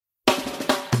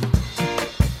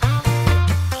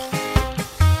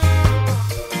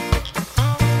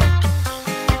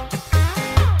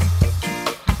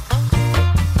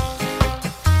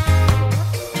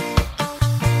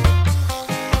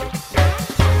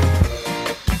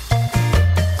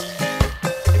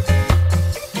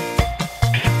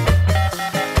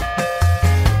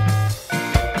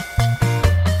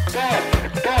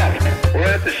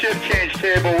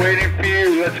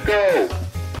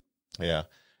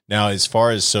Now, as far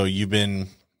as, so you've been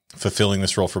fulfilling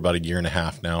this role for about 1.5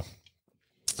 years now.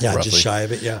 Yeah. Roughly. Just shy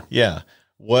of it. Yeah. Yeah.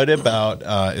 What about,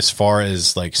 as far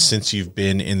as like, since you've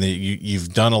been in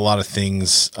you've done a lot of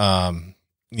things, kind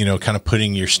of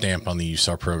putting your stamp on the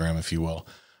USAR program, if you will.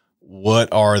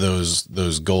 What are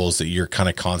those goals that you're kind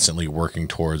of constantly working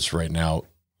towards right now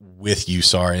with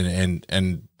USAR?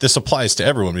 And this applies to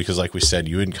everyone, because like we said,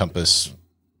 you encompass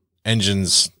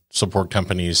engines, support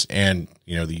companies, and,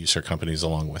 the USAR companies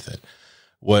along with it.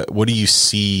 What do you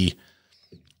see,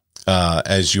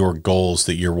 as your goals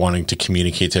that you're wanting to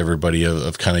communicate to everybody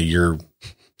of kind of your,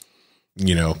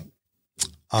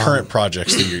 current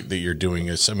projects that you're doing?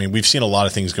 We've seen a lot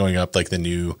of things going up, like the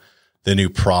new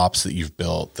props that you've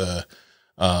built, the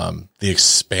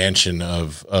expansion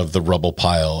of the rubble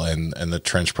pile and the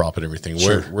trench prop and everything.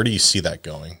 Sure. Where do you see that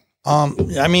going?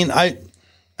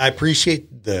 I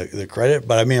appreciate the credit,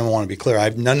 but I want to be clear. I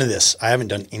haven't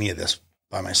done any of this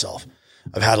by myself.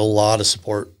 I've had a lot of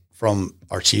support from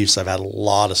our chiefs. I've had a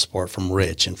lot of support from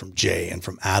Rich and from Jay and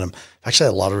from Adam. I've actually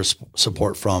had a lot of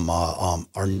support from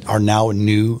our now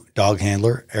new dog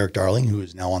handler, Eric Darling, who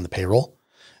is now on the payroll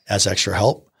as extra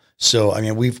help. So,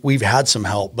 we've had some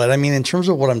help, but in terms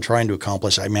of what I'm trying to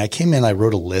accomplish, I came in, I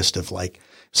wrote a list of it's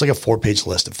like a 4-page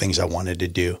list of things I wanted to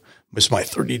do. It's my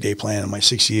 30-day plan and my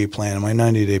 60-day plan and my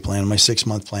 90-day plan and my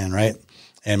 6-month plan, right?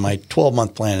 And my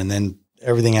 12-month plan, and then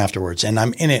everything afterwards. And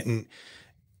I'm in it.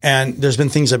 And there's been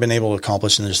things I've been able to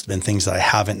accomplish, and there's been things that I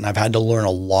haven't. And I've had to learn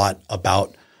a lot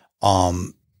about,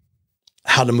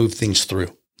 how to move things through,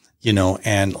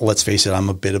 and let's face it, I'm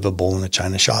a bit of a bull in a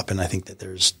china shop. And I think that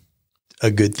there's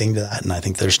a good thing to that. And I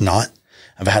think there's not.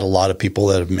 I've had a lot of people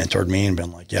that have mentored me and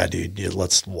been like, yeah, dude,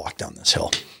 let's walk down this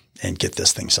hill and get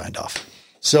this thing signed off.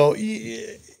 So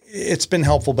it's been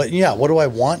helpful, but yeah, what do I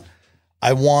want?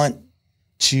 I want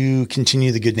to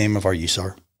continue the good name of our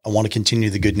USAR. I want to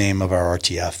continue the good name of our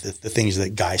RTF, the things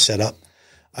that Guy set up.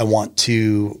 I want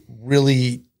to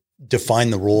really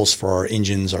define the roles for our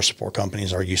engines, our support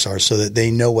companies, our USARs, so that they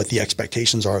know what the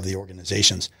expectations are of the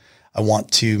organizations. I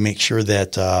want to make sure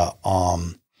that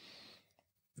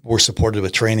we're supported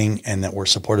with training and that we're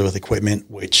supported with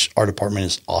equipment, which our department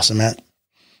is awesome at.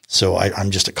 So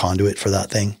I'm just a conduit for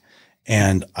that thing.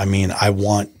 And I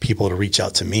want people to reach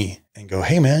out to me and go,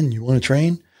 hey man, you want to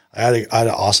train? I had an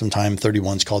awesome time.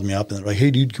 31s called me up and they're like,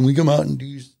 hey dude, can we come out and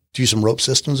do some rope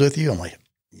systems with you? I'm like,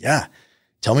 yeah,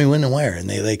 tell me when and where. And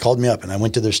they called me up and I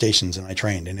went to their stations and I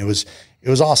trained, and it was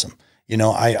awesome.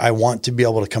 I want to be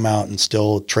able to come out and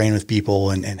still train with people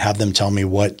and have them tell me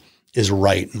what is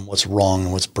right and what's wrong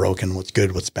and what's broken, what's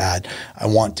good, what's bad. I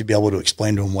want to be able to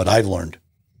explain to them what I've learned.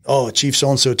 Oh, Chief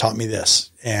so-and-so taught me this.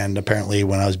 And apparently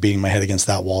when I was beating my head against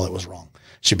that wall, it was wrong.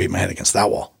 Should beat my head against that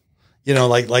wall,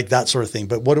 like that sort of thing.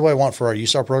 But what do I want for our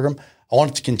USAR program? I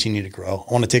want it to continue to grow.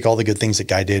 I want to take all the good things that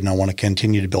Guy did, and I want to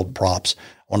continue to build props.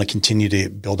 I want to continue to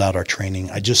build out our training.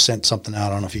 I just sent something out. I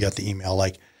don't know if you got the email.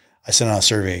 I sent out a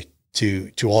survey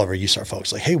to all of our USAR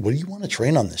folks. Like, hey, what do you want to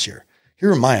train on this year?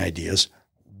 Here are my ideas.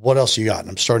 What else you got? And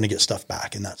I'm starting to get stuff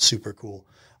back, and that's super cool.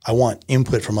 I want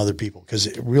input from other people,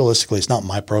 because realistically, it's not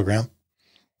my program.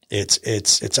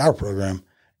 It's our program.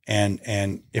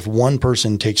 And if one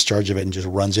person takes charge of it and just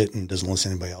runs it and doesn't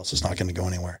listen to anybody else, it's not going to go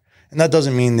anywhere. And that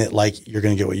doesn't mean that you're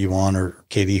going to get what you want, or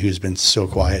Katie, who's been so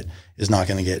quiet, is not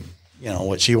going to get,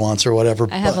 what she wants or whatever.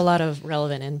 I have a lot of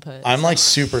relevant input. I'm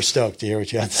super stoked to hear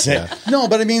what you have to say. Yeah. No,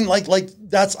 but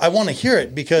I want to hear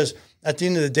it, because at the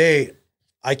end of the day,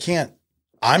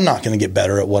 I'm not going to get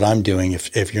better at what I'm doing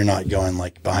if you're not going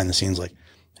behind the scenes,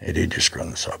 hey dude, just screw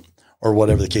this up, or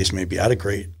whatever the case may be. I had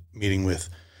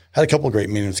a couple of great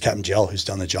meetings with Captain Gel, who's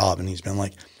done the job, and he's been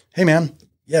like, hey man,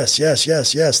 yes.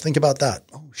 Think about that.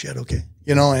 Oh shit. Okay.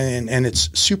 And it's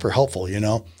super helpful,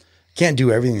 can't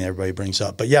do everything that everybody brings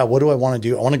up, but yeah, what do I want to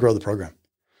do? I want to grow the program.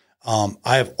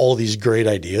 I have all these great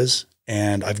ideas,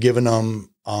 and I've given them,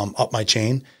 up my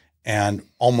chain, and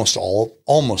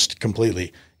almost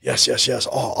completely. Yes. Oh,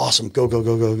 awesome.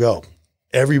 Go.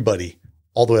 Everybody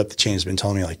all the way up the chain has been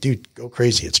telling me dude, go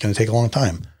crazy. It's going to take a long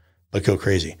time, but go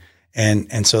crazy.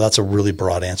 And so that's a really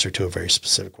broad answer to a very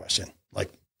specific question.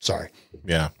 Sorry.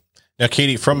 Yeah. Now,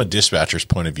 Katie, from a dispatcher's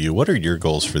point of view, what are your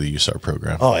goals for the USAR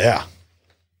program? Oh yeah.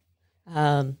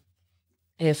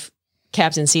 If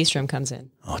Captain Seastrom comes in.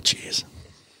 Oh geez.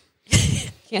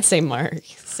 Can't say Mark.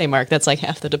 Say Mark. That's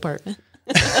half the department.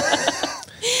 There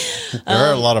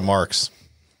are a lot of Marks.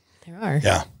 There are.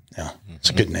 Yeah. It's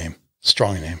a good name.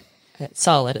 Strong name. It's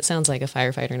solid. It sounds like a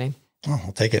firefighter name. Oh,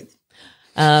 I'll take it.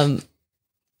 I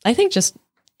think just,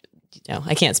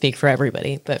 I can't speak for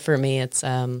everybody, but for me, it's,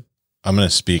 I'm going to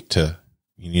speak to,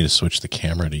 you need to switch the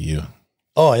camera to you.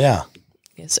 Oh yeah.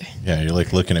 Yes, sir. Yeah, you're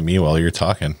like looking at me while you're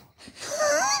talking.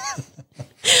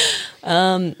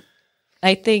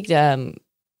 I think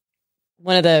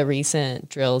one of the recent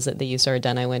drills that the USAR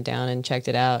done, I went down and checked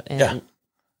it out, and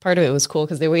part of it was cool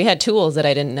because we had tools that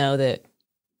I didn't know that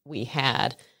we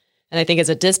had. And I think as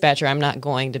a dispatcher, I'm not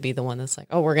going to be the one that's like,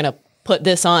 oh, we're going to put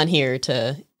this on here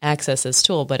to access this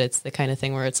tool. But it's the kind of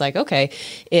thing where it's like, okay,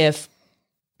 if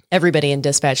everybody in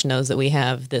dispatch knows that we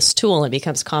have this tool and it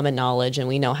becomes common knowledge and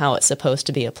we know how it's supposed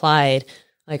to be applied,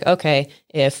 like, okay,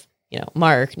 if,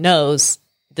 Mark knows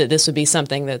that this would be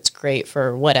something that's great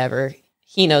for whatever,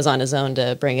 he knows on his own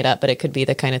to bring it up. But it could be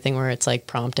the kind of thing where it's like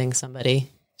prompting somebody,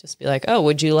 just be like, oh,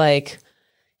 would you like,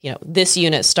 this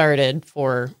unit started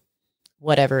for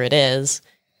whatever it is.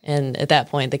 And at that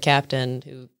point, the captain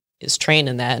who is trained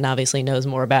in that and obviously knows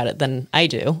more about it than I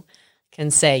do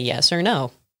can say yes or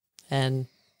no. And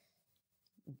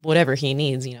whatever he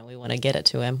needs, we want to get it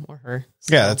to him or her.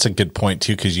 So. Yeah, that's a good point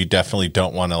too, because you definitely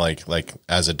don't want to like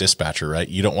as a dispatcher, right?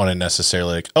 You don't want to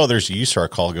necessarily like, oh, there's a USAR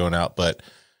call going out, but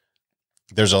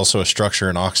there's also a structure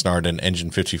in Oxnard and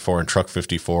Engine 54 and Truck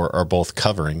 54 are both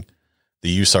covering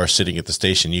the USAR sitting at the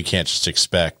station. You can't just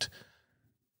expect,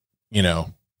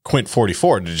 Quint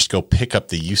 44 to just go pick up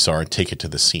the USAR and take it to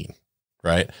the scene,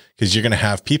 right? Because you're going to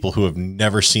have people who have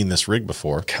never seen this rig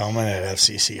before. Coming at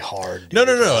FCC hard. Dude.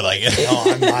 No. Like, no,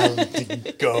 I'm not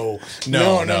to go.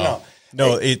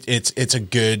 No,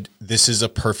 this is a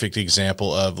perfect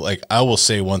example of like, I will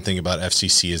say one thing about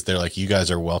FCC is they're like, you guys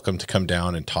are welcome to come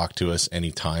down and talk to us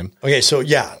anytime. Okay. So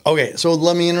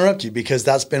let me interrupt you because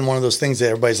that's been one of those things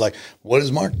that everybody's like, what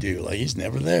does Mark do? Like, he's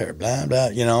never there, blah, blah,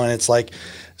 and it's like,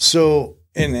 so,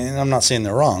 and I'm not saying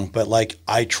they're wrong, but like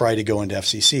I try to go into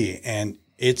FCC and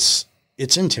it's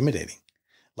intimidating.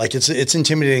 Like it's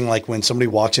intimidating. Like when somebody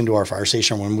walks into our fire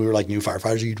station, when we were like new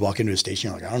firefighters, you'd walk into a station,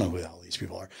 you're like, I don't know who the hell these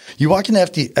people are. You walk into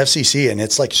FCC and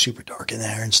it's like super dark in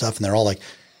there and stuff. And they're all like,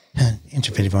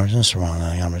 Engine 54, yes,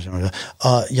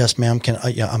 ma'am. I'm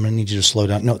going to need you to slow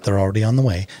down. No, they're already on the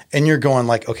way. And you're going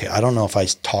like, okay, I don't know if I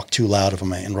talk too loud, if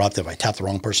I'm interrupt, if I tap the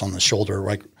wrong person on the shoulder,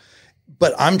 right?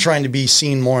 But I'm trying to be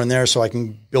seen more in there so I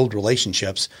can build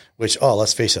relationships, which,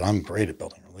 let's face it, I'm great at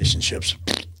building relationships,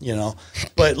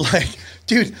 but like,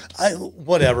 dude,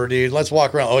 whatever, dude, let's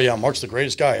walk around. Oh yeah, Mark's the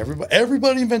greatest guy.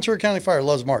 Everybody in Ventura County Fire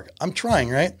loves Mark. I'm trying,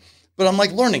 right? But I'm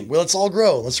like learning. Well, let's all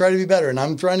grow. Let's try to be better. And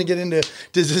I'm trying to get into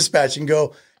dispatch and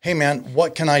go, hey man,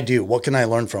 what can I do? What can I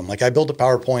learn from? Like I built a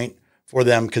PowerPoint for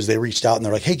them because they reached out and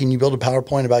they're like, hey, can you build a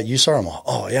PowerPoint about USAR? I'm like,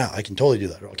 oh yeah, I can totally do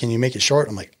that. Can you make it short?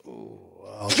 I'm like,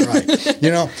 I'll try,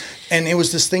 and it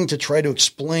was this thing to try to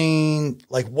explain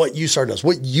like what USAR does,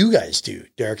 what you guys do,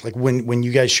 Derek, like when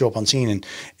you guys show up on scene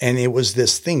and it was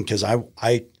this thing. Cause I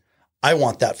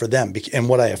want that for them. And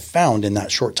what I have found in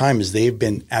that short time is they've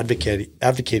been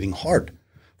advocating hard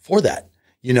for that,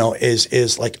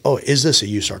 is like, oh, is this a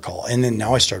USAR call? And then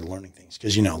now I started learning things.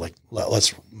 Cause like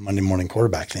let's Monday morning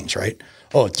quarterback things, right?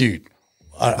 Oh dude,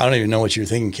 I don't even know what you were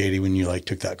thinking, Katie, when you like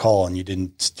took that call and you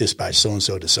didn't dispatch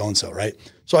so-and-so to so-and-so, right?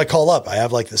 So I call up, I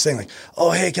have like this thing like, oh,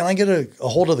 hey, can I get a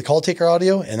hold of the call taker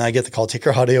audio? And I get the call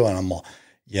taker audio and I'm all,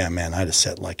 yeah, man, I just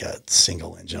set like a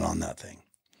single engine on that thing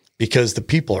because the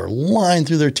people are lying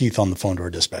through their teeth on the phone to our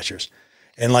dispatchers.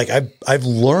 And like, I've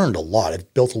learned a lot.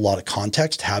 I've built a lot of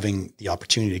context having the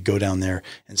opportunity to go down there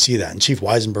and see that. And Chief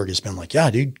Weisenberg has been like, yeah,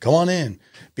 dude, come on in,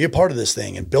 be a part of this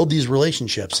thing and build these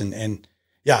relationships. And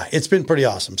yeah, it's been pretty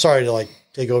awesome. Sorry to like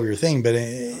take over your thing, but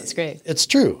it's great. It's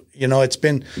true. It's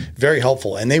been very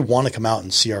helpful and they want to come out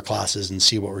and see our classes and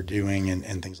see what we're doing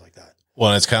and things like that.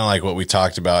 Well, it's kind of like what we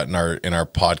talked about in our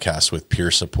podcast with peer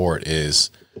support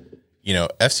is,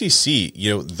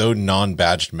 FCC, though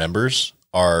non-badged members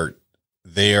are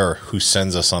who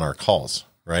sends us on our calls,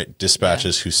 right?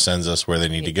 Dispatches who sends us where they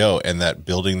need to go. And that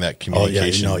building that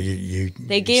communication. Oh yeah,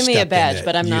 they gave me a badge,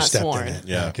 but I'm not sworn.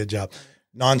 Yeah. Good job.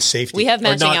 Non-safety. We have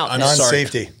matching outfits.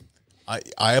 Non-safety.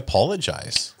 I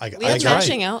apologize. We have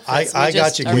matching outfits. I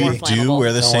got you. We do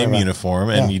wear the same uniform,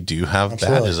 and you do have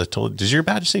badges. Does your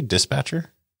badge say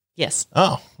dispatcher? Yes.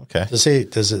 Oh, okay.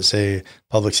 Does it say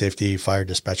public safety fire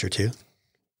dispatcher too?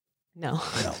 No.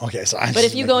 Okay. So but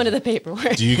if you go into the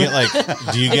paperwork, do you get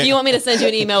if you want me to send you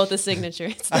an email with a signature,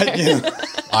 it's there.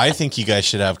 I think you guys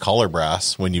should have collar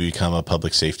brass when you become a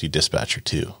public safety dispatcher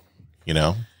too.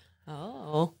 Oh.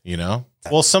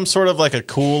 Well, some sort of like a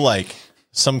cool,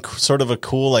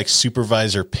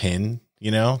 supervisor pin,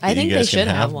 I think they should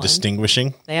have one.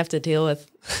 Distinguishing. They have to deal with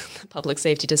public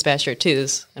safety dispatcher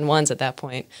 2s and 1s at that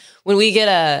point. When we get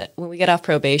off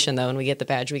probation though, and we get the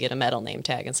badge, we get a metal name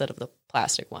tag instead of the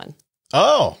plastic one.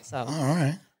 Oh. So all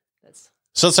right.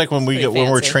 So it's like when when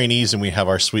we're fancy. trainees and we have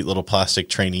our sweet little plastic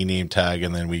trainee name tag,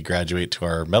 and then we graduate to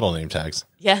our metal name tags.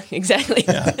 Yeah, exactly.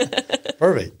 Yeah.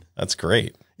 Perfect. That's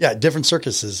great. Yeah, different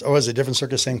circuses. Oh, is it different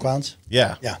circus, same clowns?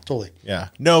 Yeah. Yeah, totally. Yeah.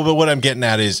 No, but what I'm getting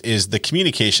at is the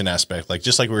communication aspect. Like,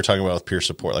 just like we were talking about with peer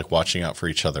support, like watching out for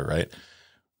each other, right?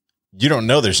 You don't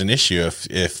know there's an issue if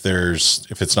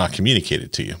it's not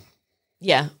communicated to you.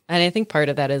 Yeah. And I think part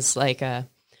of that is like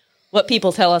what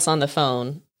people tell us on the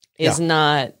phone is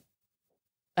not,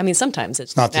 I mean, sometimes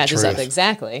it not the matches up truth.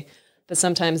 exactly, but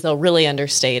sometimes they'll really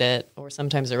understate it, or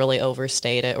sometimes they really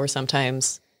overstate it, or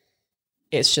sometimes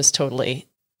it's just totally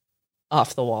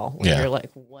off the wall when you're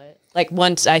like, what? Like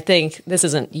once, I think this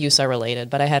isn't USAR related,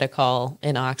 but I had a call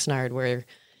in Oxnard where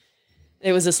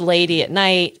there was this lady at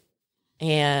night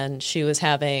and she was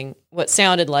having what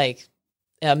sounded like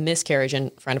a miscarriage in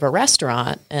front of a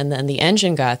restaurant. And then the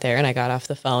engine got there and I got off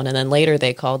the phone. And then later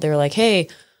they called, they were like, hey,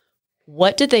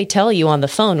 what did they tell you on the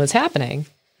phone was happening?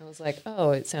 I was like,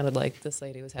 oh, it sounded like this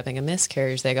lady was having a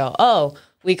miscarriage. They go, oh,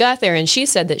 we got there and she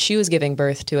said that she was giving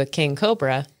birth to a king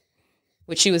cobra,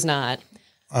 which she was not.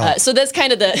 So that's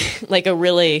kind of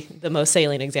the most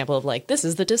salient example of like, this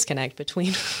is the disconnect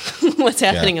between what's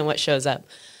happening and what shows up.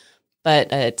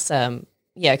 But it's,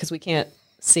 because we can't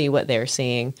see what they're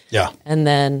seeing. Yeah. And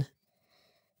then,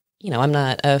 I'm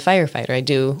not a firefighter. I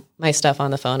do my stuff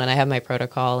on the phone and I have my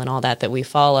protocol and all that we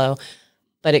follow.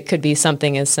 But it could be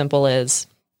something as simple as,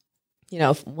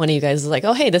 if one of you guys is like,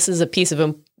 oh, hey, this is a piece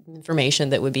of information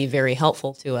that would be very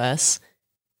helpful to us.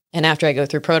 And after I go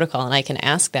through protocol and I can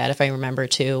ask that if I remember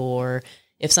to, or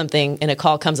if something in a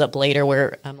call comes up later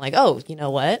where I'm like, oh, you know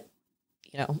what?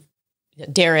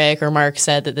 Derek or Mark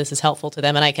said that this is helpful to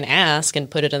them and I can ask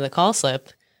and put it in the call slip,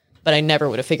 but I never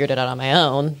would have figured it out on my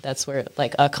own. That's where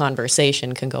like a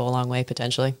conversation can go a long way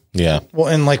potentially. Yeah. Well,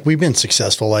 and like we've been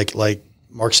successful, like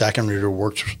Mark Sackenreader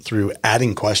worked through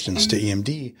adding questions to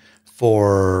EMD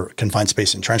for confined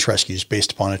space and trench rescues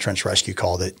based upon a trench rescue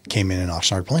call that came in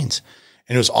Oxnard Plains.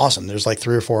 And it was awesome. There's like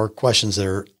 3 or 4 questions that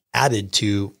are added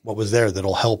to what was there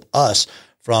that'll help us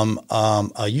from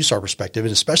a USAR perspective,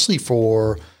 and especially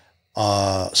for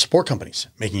support companies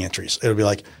making entries. It'll be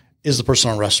like, is the person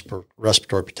on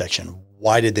respiratory protection?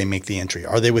 Why did they make the entry?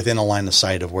 Are they within a line of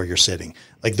sight of where you're sitting?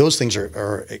 Like those things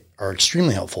are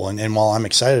extremely helpful. And while I'm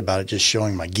excited about it, just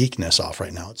showing my geekness off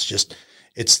right now,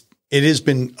 it has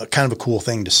been kind of a cool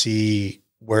thing to see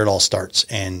where it all starts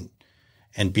and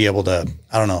be able to,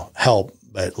 I don't know, help,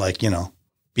 but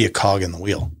be a cog in the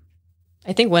wheel.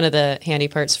 I think one of the handy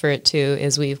parts for it too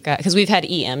is because we've had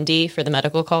EMD for the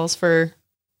medical calls for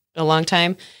a long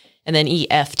time, and then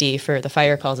EFD for the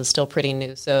fire calls is still pretty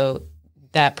new. So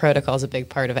that protocol is a big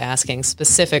part of asking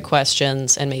specific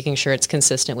questions and making sure it's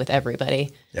consistent with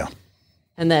everybody. Yeah.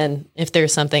 And then if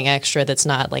there's something extra that's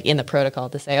not like in the protocol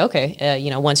to say, okay,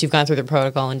 once you've gone through the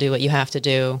protocol and do what you have to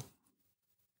do,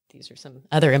 these are some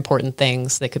other important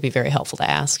things that could be very helpful to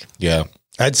ask. Yeah.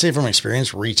 I'd say from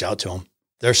experience, reach out to them.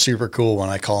 They're super cool when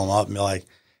I call them up and be like,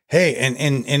 hey,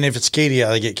 and if it's Katie,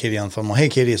 I get Katie on the phone. Well, hey,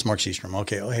 Katie, it's Mark Seastrom.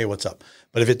 Okay. Oh, hey, what's up?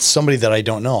 But if it's somebody that I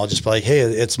don't know, I'll just be like, hey,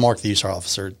 it's Mark, the USAR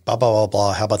officer, blah, blah, blah,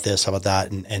 blah. How about this? How about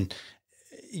that? And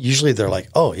usually they're like,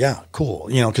 oh yeah, cool.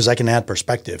 Cause I can add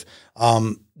perspective.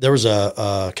 There was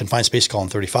a confined space call in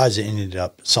 35s that ended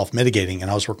up self-mitigating, and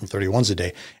I was working 31s a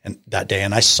day that day.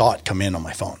 And I saw it come in on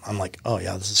my phone. I'm like, oh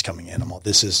yeah, this is coming in. I'm all,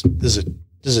 this is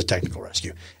a technical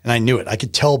rescue. And I knew it. I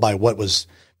could tell by what was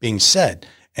being said.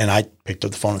 And I picked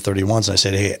up the phone at 31s and I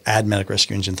said, hey, add medic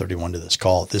rescue engine 31 to this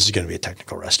call. This is going to be a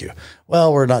technical rescue.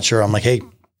 Well, we're not sure. I'm like, hey,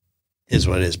 is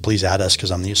what it is. Please add us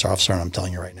because I'm the USAR officer and I'm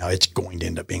telling you right now, it's going to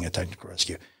end up being a technical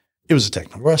rescue. It was a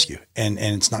technical rescue. And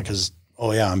it's not because,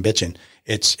 oh yeah, I'm bitching.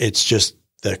 It's just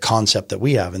the concept that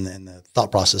we have and the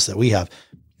thought process that we have.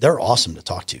 They're awesome to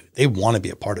talk to. They want to be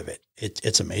a part of it.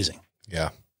 It's amazing.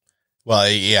 Yeah.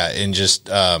 Well, yeah. And just,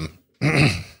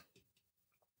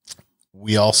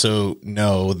 we also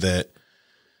know that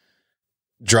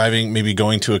driving, maybe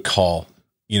going to a call,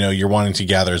 you're wanting to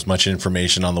gather as much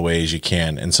information on the way as you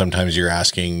can. And sometimes you're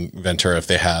asking Ventura if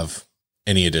they have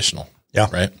any additional. Yeah.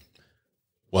 Right.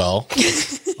 Well,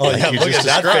 oh yeah. Look at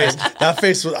that face. That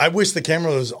face was, I wish the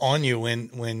camera was on you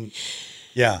when,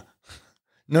 yeah.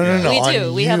 No. We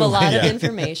do. We have a lot of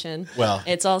information. Well,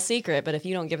 it's all secret, but if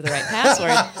you don't give the right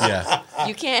password,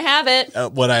 you can't have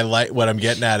it. What I'm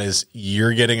getting at is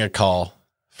you're getting a call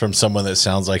from someone that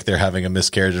sounds like they're having a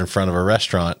miscarriage in front of a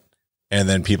restaurant, and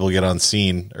then people get on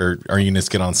scene, or our units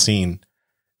get on scene,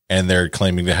 and they're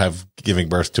claiming to have giving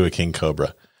birth to a king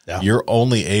cobra. Yeah. You're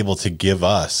only able to give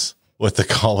us what the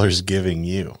caller's giving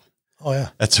you. Oh yeah.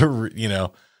 That's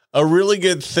a really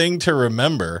good thing to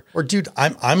remember. Or dude,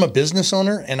 I'm a business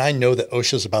owner and I know that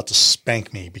OSHA's about to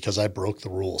spank me because I broke the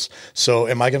rules. So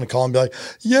am I going to call and be like,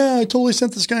 yeah, I totally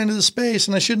sent this guy into the space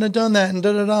and I shouldn't have done that and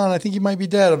and I think he might be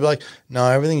dead. I'll be like, no,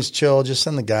 everything's chill. Just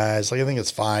send the guys. Like, I think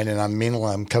it's fine. And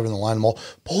meanwhile, I'm covering the line. I'm all,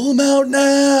 pull him out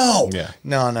now. Yeah.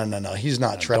 No. He's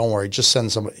not. Don't worry. Just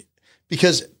send somebody.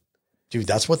 Because dude,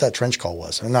 that's what that trench call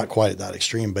was. And not quite at that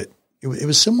extreme, but it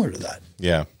was similar to that.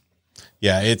 Yeah.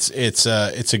 Yeah, it's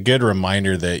a good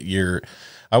reminder that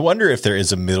I wonder if there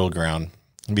is a middle ground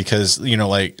because,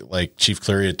 like Chief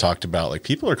Cleary had talked about, like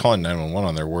people are calling 911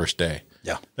 on their worst day.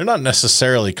 Yeah. They're not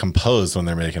necessarily composed when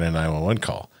they're making a 911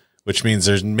 call, which means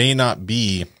there may not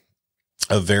be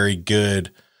a very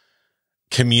good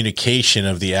communication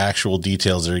of the actual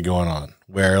details that are going on.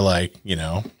 Where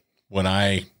when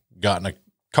I got in a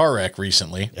car wreck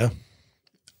recently,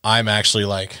 I'm actually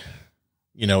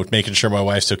making sure my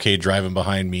wife's okay driving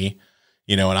behind me,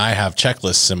 and I have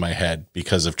checklists in my head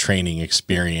because of training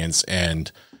experience.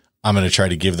 And I'm going to try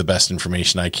to give the best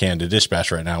information I can to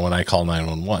dispatch right now when I call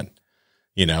 911,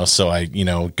 so I,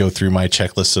 go through my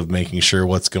checklist of making sure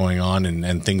what's going on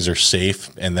and things are safe.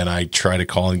 And then I try to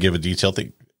call and give a detailed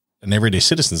thing. An everyday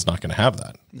citizen's not going to have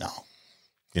that. No,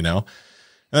 and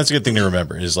that's a good thing to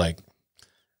remember is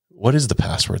what is the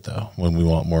password though, when we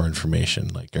want more information?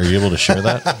 Like, are you able to share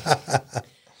that?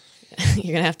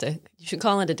 You're going to you should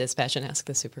call into dispatch and ask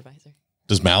the supervisor.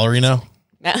 Does Mallory know?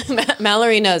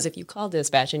 Mallory knows. If you call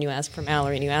dispatch and you ask for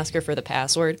Mallory and you ask her for the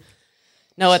password,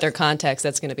 no other context,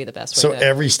 that's going to be the best way. So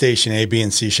every station A, B,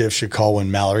 and C shift should call when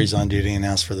Mallory's on duty and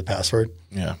ask for the password?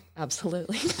 Yeah.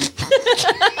 Absolutely.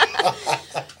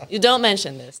 You don't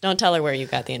mention this. Don't tell her where you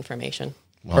got the information.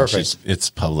 Well, perfect. It's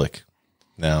public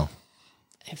now.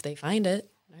 If they find it,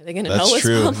 are they going to know That's what's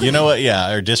true. public? You know what?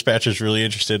 Yeah. Our dispatcher's really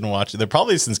interested in watching. They're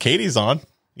probably since Katie's on,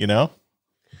 We'll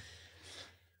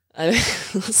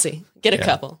see. Get a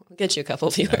couple. Get you a couple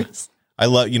viewers. I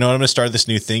love, I'm going to start this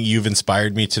new thing. You've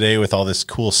inspired me today with all this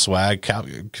cool swag.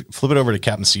 Flip it over to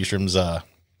Captain Seastrom's.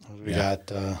 We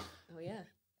got, oh yeah.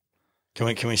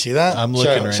 Can we see that? I'm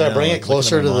looking right now. Should I bring it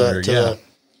closer to the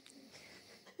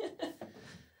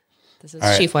This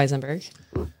is Chief Weisenberg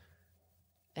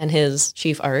and his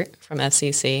Chief Art from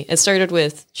FCC. It started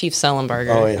with Chief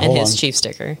Sullenberger and his Chief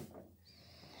sticker.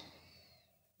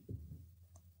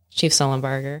 Chief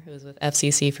Sullenberger, who was with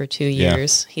FCC for 2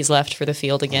 years. He's left for the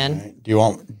field again. Right. Do you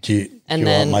want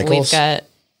Michael's? We've got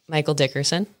Michael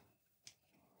Dickerson.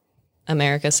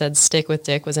 America said stick with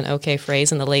Dick was an okay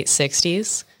phrase in the late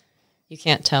 60s. You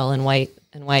can't tell in white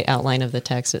outline of the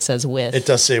text. It says with. It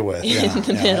does say with. Yeah, in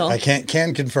the middle. I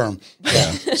can confirm.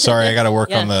 Yeah. Sorry, I got to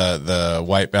work on the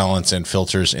white balance and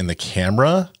filters in the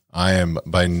camera. I am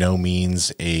by no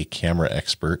means a camera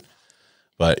expert,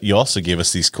 but you also gave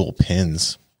us these cool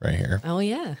pins right here. Oh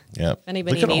yeah. Yep.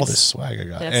 Anybody Look at all needs this swag I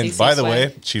got. FCC And by the swag.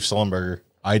 way, Chief Sullenberger,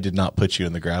 I did not put you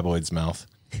in the graboid's mouth.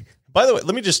 By the way,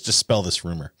 let me just dispel this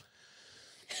rumor.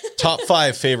 Top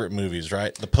 5 favorite movies,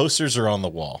 right? The posters are on the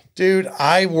wall. Dude,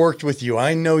 I worked with you.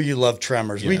 I know you love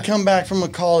Tremors. Yeah. We'd come back from a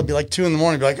call. It'd be like 2 a.m.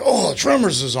 Be like, oh,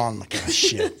 Tremors is on. I'm like, oh,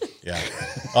 shit. Yeah.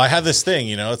 Well, I have this thing,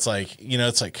 it's like,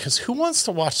 because who wants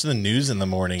to watch the news in the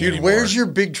morning Dude, anymore? where's your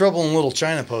Big Trouble in Little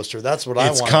China poster? That's what I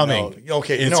want to know.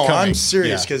 Okay, It's coming. I'm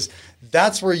serious because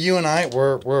that's where you and I,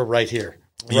 we're right here.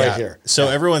 Right here. So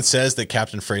everyone says that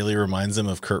Captain Fraley reminds them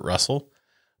of Kurt Russell,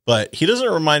 but he doesn't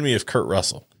remind me of Kurt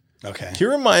Russell. Okay. He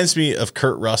reminds me of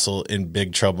Kurt Russell in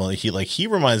Big Trouble. He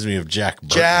reminds me of Jack Burton.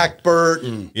 Jack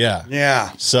Burton. Yeah.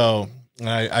 Yeah. So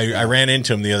I ran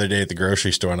into him the other day at the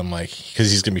grocery store, and I'm like, because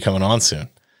he's going to be coming on soon.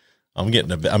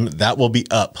 That will be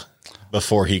up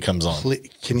before he comes on.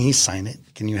 Can he sign it?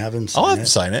 Can you have him sign it? I'll have him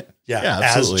sign it. Yeah,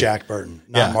 absolutely. as Jack Burton,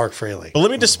 not Mark Fraley. But let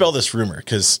me dispel this rumor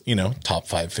because, top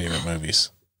 5 favorite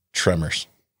movies. Tremors.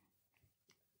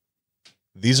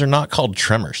 These are not called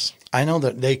Tremors. I know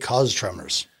that they cause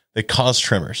tremors. They cause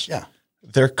tremors. Yeah.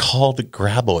 They're called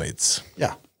graboids.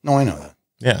 Yeah. No, I know that.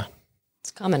 Yeah.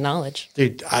 It's common knowledge.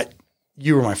 Dude,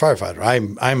 you were my firefighter.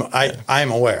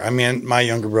 I'm aware. I mean, my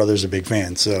younger brother's a big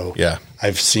fan, so yeah,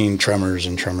 I've seen Tremors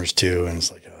and Tremors 2, and it's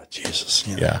like, oh Jesus.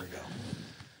 Yeah. There we go.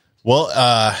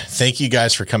 Well, thank you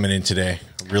guys for coming in today.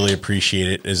 Really appreciate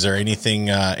it. Is there anything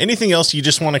else you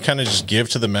just want to kind of just give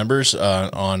to the members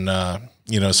on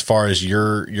as far as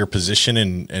your position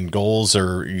and goals,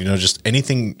 or just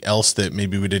anything else that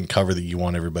maybe we didn't cover that you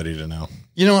want everybody to know?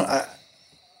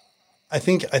 I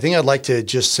think I'd like to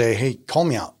just say, hey, call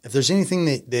me out if there's anything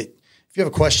that if you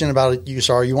have a question about it,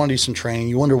 USR, you want to do some training,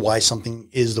 you wonder why something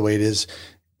is the way it is,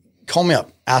 call me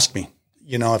up, ask me.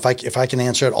 If I can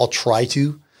answer it, I'll try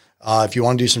to. If you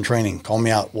want to do some training, call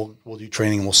me out. We'll do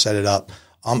training. We'll set it up.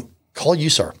 call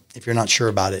USAR if you're not sure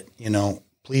about it.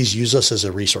 Please use us as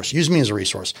a resource. Use me as a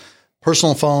resource.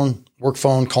 Personal phone, work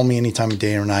phone, call me any time of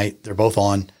day or night. They're both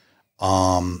on.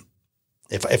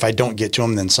 If I don't get to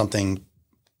them, then something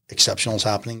exceptional is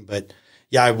happening. But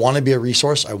yeah, I want to be a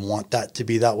resource. I want that to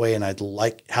be that way. And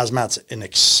hazmat's an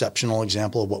exceptional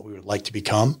example of what we would like to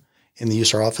become in the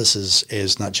USAR office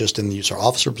is not just in the USAR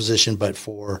officer position, but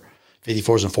for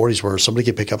 54s and 40s where somebody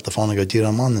could pick up the phone and go, dude,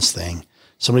 I'm on this thing.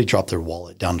 Somebody dropped their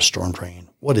wallet down a storm drain.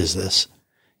 What is this?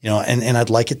 And I'd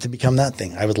like it to become that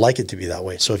thing. I would like it to be that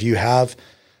way. So if you have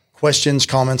questions,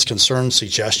 comments, concerns,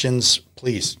 suggestions,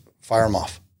 please fire them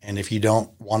off. And if you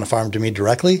don't want to fire them to me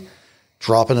directly,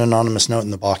 drop an anonymous note in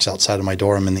the box outside of my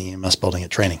door. I'm in the EMS building at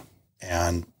training.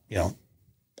 And,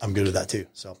 I'm good at that too.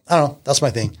 So I don't know. That's my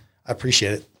thing. I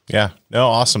appreciate it. Yeah. No,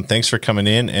 awesome. Thanks for coming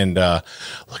in and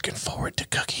looking forward to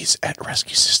cookies at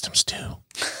Rescue Systems too.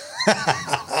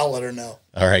 I'll let her know.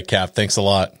 All right, Cap. Thanks a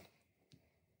lot.